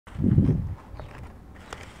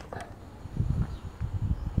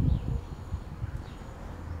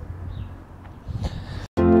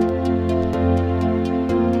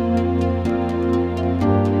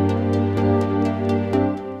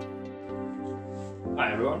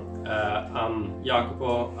Hi everyone, I'm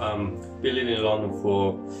Jacopo. Been living in London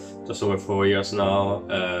for just over 4 years now.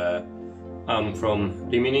 I'm from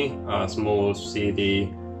Rimini, a small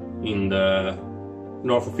city in the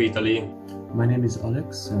north of Italy. My name is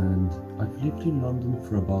Alex and I've lived in London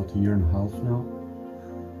for about 1.5 years now.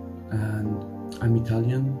 And I'm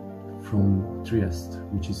Italian from Trieste,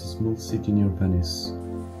 which is a small city near Venice.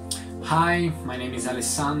 Hi, my name is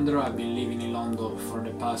Alessandro. I've been living in London for the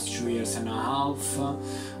past 2.5 years.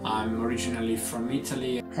 I'm originally from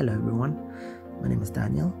Italy. Hello everyone, my name is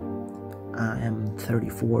Daniel. I am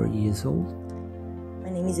 34 years old. My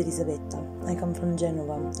name is Elisabetta. I come from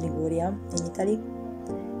Genova, Liguria, in Italy,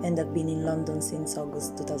 and I've been in London since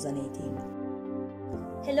August 2018.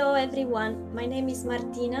 Hello everyone, my name is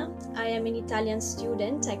Martina. I am an Italian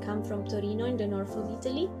student. I come from Torino in the north of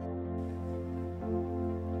Italy.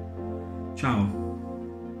 Ciao,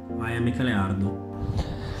 I am Michele Ardo.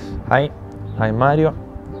 Hi, I'm Mario.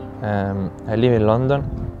 I live in London,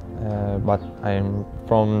 but I'm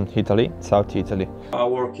from Italy, South Italy. I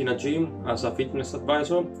work in a gym as a fitness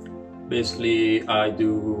advisor. Basically, I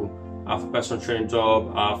do half a personal training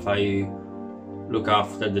job, half I look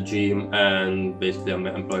after the gym, and basically I'm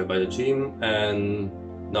employed by the gym. And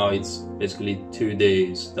now it's basically 2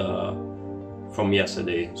 days from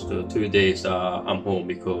yesterday, so 2 days I'm home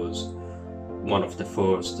because one of the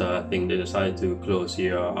first thing they decided to close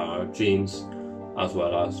here are gyms, as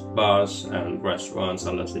well as bars and restaurants,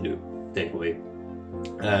 unless they do takeaway.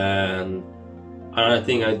 And another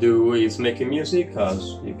thing I do is making music,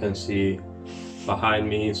 as you can see behind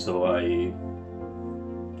me. So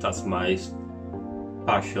that's my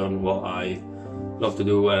passion, what I love to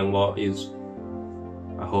do, and what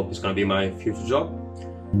I hope is going to be my future job.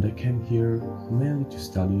 And I came here mainly to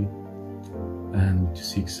study and to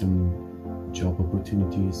seek some job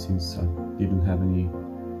opportunities, since I didn't have any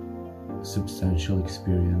substantial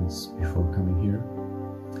experience before coming here.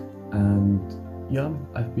 And yeah,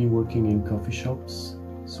 I've been working in coffee shops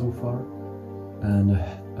so far, and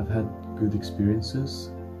I've had good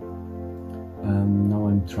experiences. And now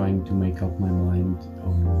I'm trying to make up my mind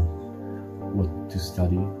on what to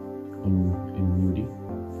study in uni,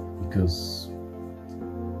 because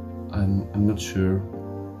I'm not sure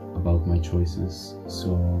about my choices,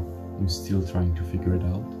 so I'm still trying to figure it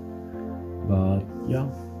out. But yeah,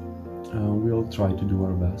 we all try to do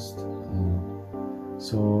our best.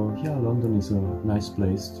 So yeah, London is a nice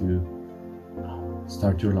place to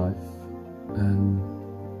start your life and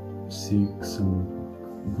seek some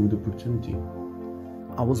good opportunity.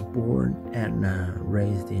 I was born and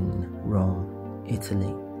raised in Rome,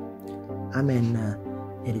 Italy. I'm an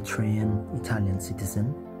Eritrean Italian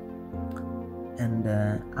citizen, and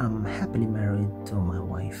I'm happily married to my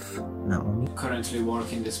wife, Naomi. Currently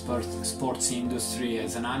work in the sports industry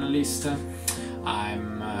as an analyst.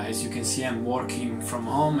 As you can see, I'm working from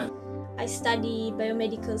home. I study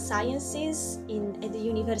biomedical sciences at the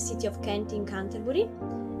University of Kent in Canterbury,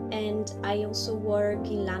 and I also work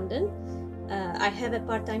in London. I have a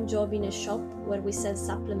part-time job in a shop where we sell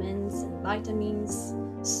supplements and vitamins,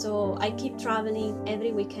 so I keep traveling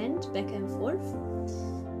every weekend back and forth.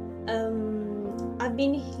 I've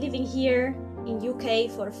been living here in UK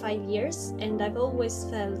for 5 years, and I've always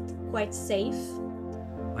felt quite safe.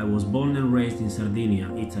 I was born and raised in Sardinia,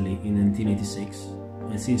 Italy in 1986,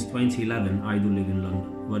 and since 2011 I do live in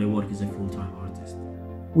London, where I work as a full-time artist.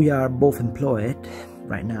 We are both employed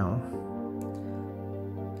right now.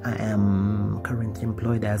 I am currently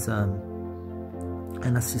employed as an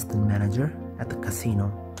assistant manager at the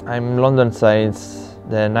casino. I'm London since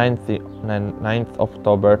the 9th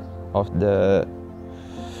October of the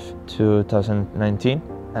 2019,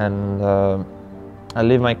 and I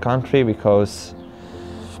leave my country because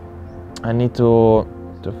I need to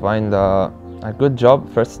find a good job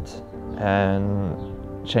first and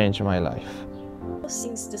change my life.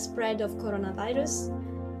 Since the spread of coronavirus,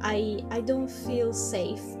 I don't feel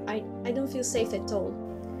safe. I don't feel safe at all.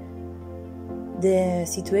 The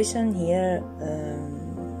situation here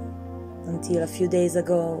until a few days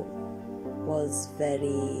ago was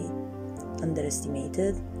very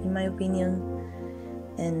underestimated, in my opinion,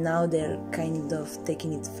 and now they're kind of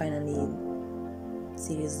taking it finally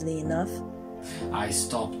seriously enough. I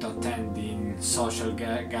stopped attending social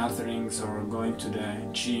gatherings or going to the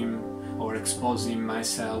gym or exposing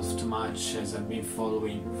myself too much, as I've been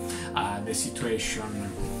following the situation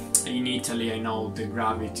in Italy. I know the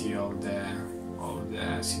gravity of the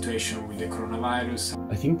situation with the coronavirus.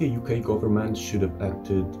 I think the UK government should have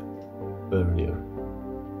acted earlier,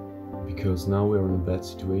 because now we're in a bad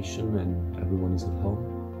situation and everyone is at home,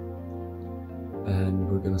 and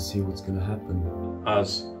we're gonna see what's gonna happen.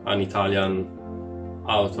 As an Italian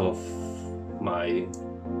out of my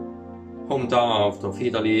hometown, out of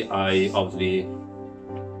Italy, I obviously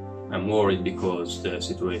am worried because the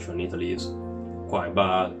situation in Italy is quite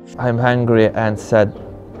bad. I'm angry and sad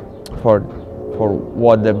for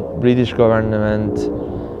what the British government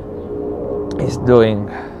is doing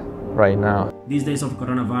right now. These days of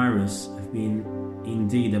coronavirus have been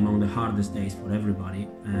indeed among the hardest days for everybody,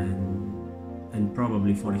 and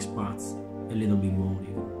probably for expats a little bit more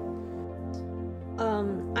even.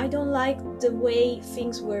 I don't like the way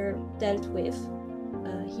things were dealt with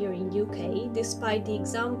here in UK, despite the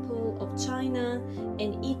example of China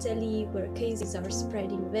and Italy, where cases are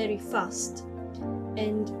spreading very fast.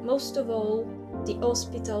 And most of all, the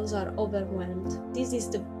hospitals are overwhelmed. This is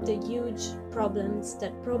the huge problems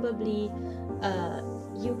that probably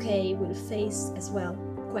UK will face as well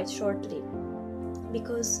quite shortly,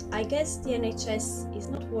 because I guess the NHS is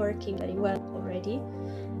not working very well already,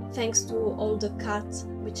 thanks to all the cuts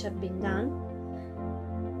which have been done.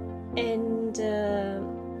 And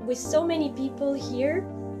with so many people here,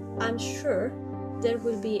 I'm sure there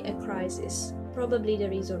will be a crisis. Probably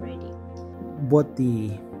there is already. What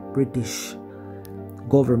the British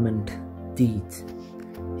government did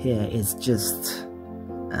here is just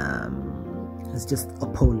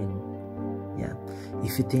appalling. Yeah,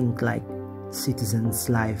 if you think like citizens'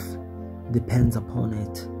 life depends upon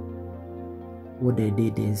it, what they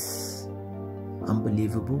did is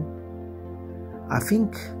unbelievable. I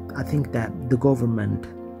think that the government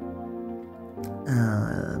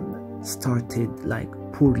started like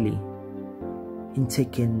poorly in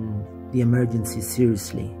taking the emergency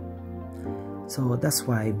seriously. So that's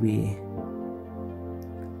why we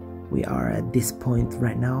are at this point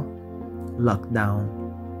right now, locked down.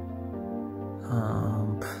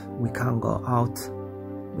 We can't go out.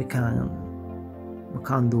 We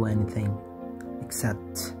can't do anything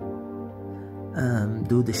except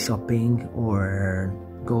do the shopping or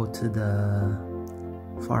go to the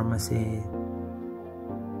pharmacy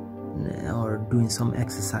or doing some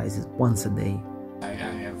exercises once a day. I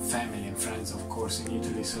have family and friends, of course, in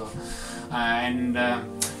Italy, so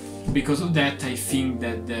because of that, I think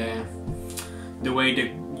that the way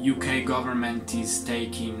the UK government is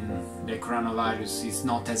taking the coronavirus is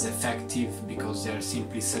not as effective, because they're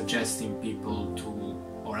simply suggesting people to,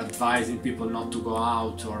 or advising people not to go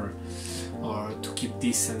out, or to keep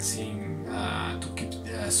distancing, to keep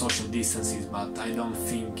social distances. But I don't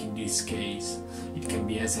think in this case it can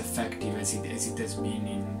be as effective as it has been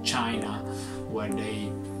in China, where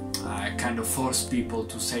they kind of force people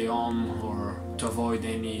to stay home or to avoid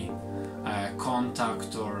any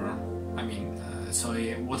contact, or so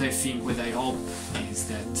what I think, what I hope is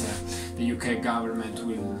that the UK government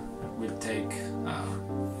will take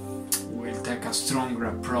a stronger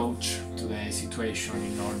approach to the situation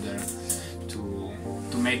in order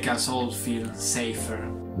to make us all feel safer.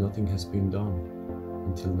 Nothing has been done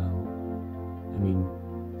until now. I mean,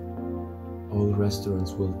 all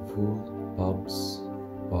restaurants were full, pubs,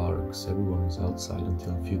 parks, everyone was outside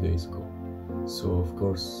until a few days ago. So of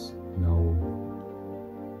course now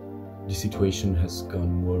the situation has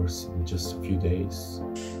gone worse in just a few days.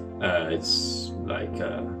 It's like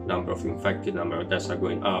number of infected, number of deaths are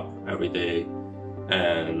going up every day,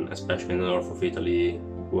 and especially in the north of Italy,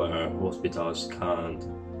 where hospitals can't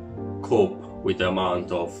cope with the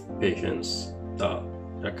amount of patients that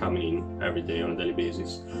are coming in every day on a daily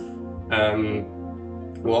basis.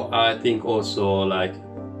 Well, I think also, like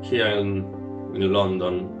here in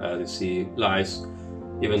London, you see lights,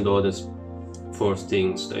 even though there's first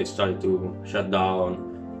things they started to shut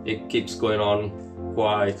down, it keeps going on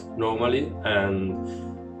quite normally, and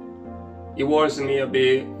it worries me a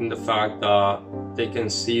bit in the fact that they can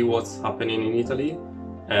see what's happening in Italy,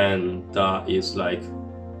 and that is like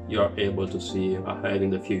you're able to see ahead in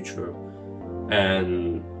the future.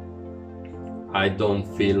 And I don't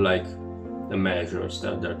feel like the measures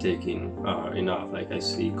that they're taking are enough. Like I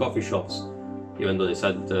see coffee shops, even though they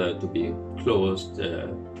said to be closed,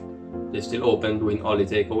 they still open doing only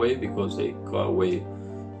takeaway because they got away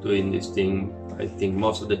doing this thing. I think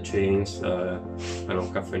most of the chains, I know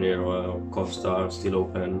Caffè Nero, Costa are still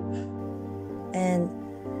open. And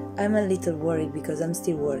I'm a little worried because I'm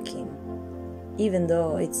still working. Even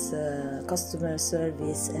though it's customer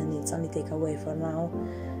service and it's only takeaway for now,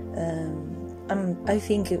 I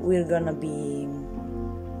think we're gonna be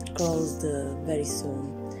closed very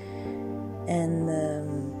soon. And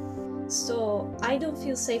so I don't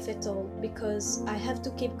feel safe at all, because I have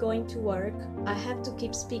to keep going to work, I have to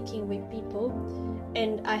keep speaking with people,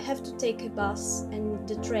 and I have to take a bus and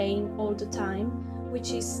the train all the time,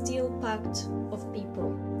 which is still packed of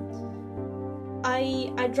people.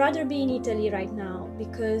 I'd rather be in Italy right now,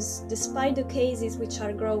 because despite the cases which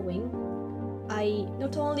are growing, I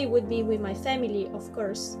not only would be with my family, of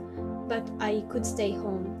course, but I could stay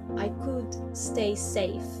home, I could stay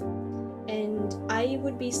safe, and I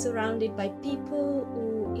would be surrounded by people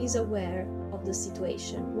who is aware of the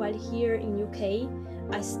situation. While here in UK,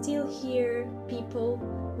 I still hear people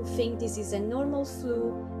who think this is a normal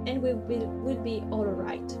flu and will be all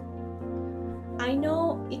right. I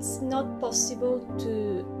know it's not possible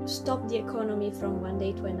to stop the economy from one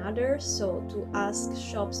day to another, so to ask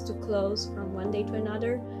shops to close from one day to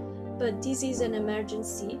another, but this is an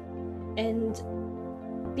emergency and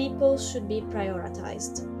people should be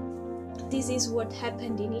prioritized. This is what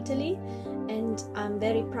happened in Italy, and I'm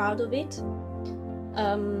very proud of it,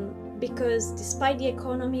 because despite the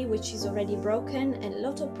economy, which is already broken and a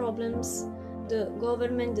lot of problems, the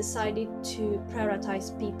government decided to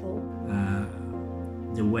prioritize people.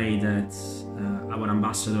 The way that our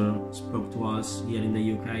ambassador spoke to us here in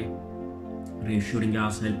the UK, reassuring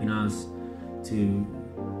us, helping us to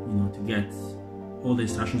get all the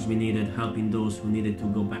instructions we needed, helping those who needed to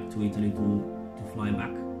go back to Italy to fly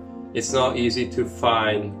back. It's not easy to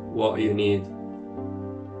find what you need,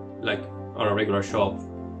 like on a regular shop,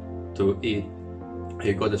 to eat.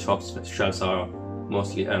 You go to the shops, the shelves are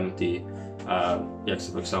mostly empty. Yes,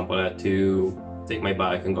 for example, I had to take my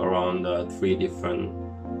bike and go around 3 different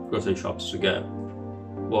grocery shops to get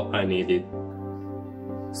what I needed.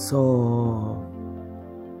 So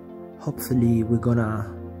hopefully we're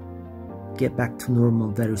gonna get back to normal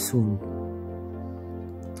very soon,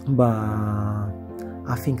 but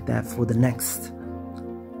I think that for the next,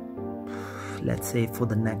 let's say for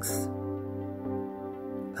the next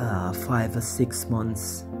 5 or 6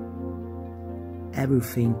 months,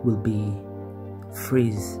 everything will be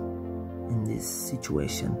freeze in this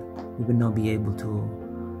situation. We will not be able to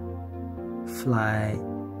fly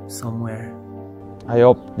somewhere. I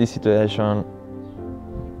hope this situation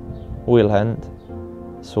will end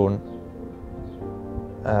soon.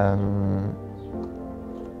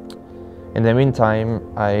 In the meantime,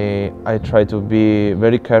 I try to be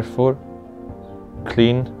very careful,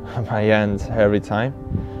 clean my hands every time.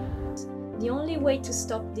 The only way to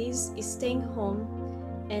stop this is staying home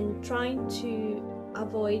and trying to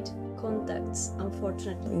avoid contacts,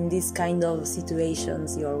 unfortunately. In these kind of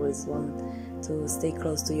situations, you always want to stay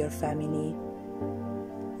close to your family,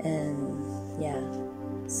 and yeah,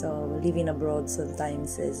 so living abroad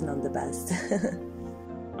sometimes is not the best.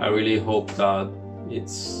 I really hope that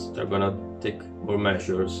they're gonna take more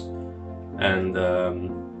measures and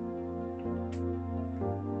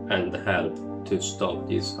help to stop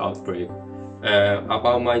this outbreak.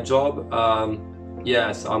 About my job,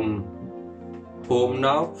 yes, I'm home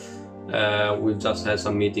now. We've just had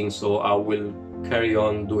some meetings, so I will carry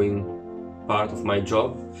on doing part of my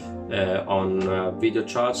job on video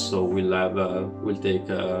chats. So we'll take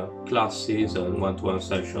classes and one-to-one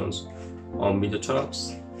sessions on video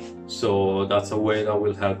chats. So that's a way that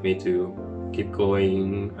will help me to keep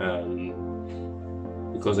going,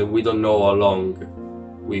 because we don't know how long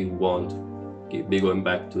we won't be going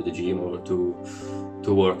back to the gym or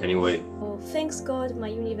to work anyway. Oh, thanks God, my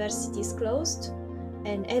university is closed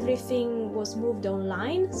and everything was moved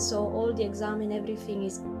online, so all the exam and everything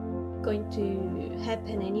is going to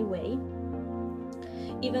happen anyway.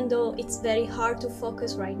 Even though it's very hard to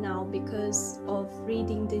focus right now because of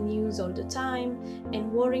reading the news all the time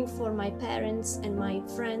and worrying for my parents and my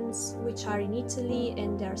friends which are in Italy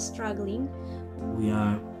and they're struggling. We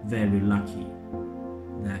are very lucky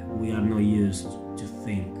that we are not used to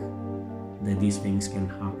think that these things can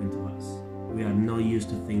happen to us. We are not used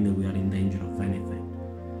to think that we are in danger of anything.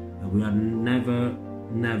 We are never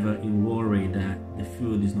in worry that the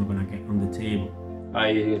food is not going to get on the table.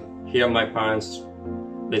 I hear my parents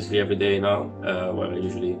basically every day now, well, I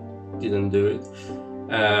usually didn't do it.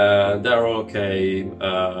 They're okay,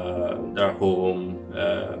 they're home.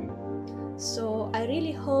 So I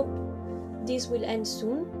really hope this will end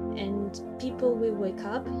soon and people will wake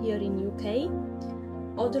up here in UK.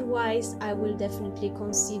 Otherwise, I will definitely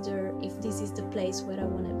consider if this is the place where I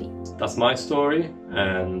want to be. That's my story,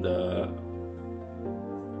 and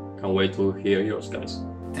can't wait to hear yours, guys.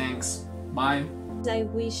 Thanks. Bye. I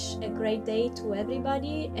wish a great day to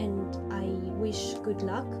everybody, and I wish good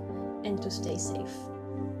luck and to stay safe.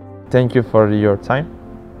 Thank you for your time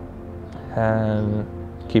and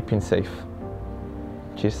keeping safe.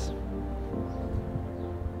 Cheers.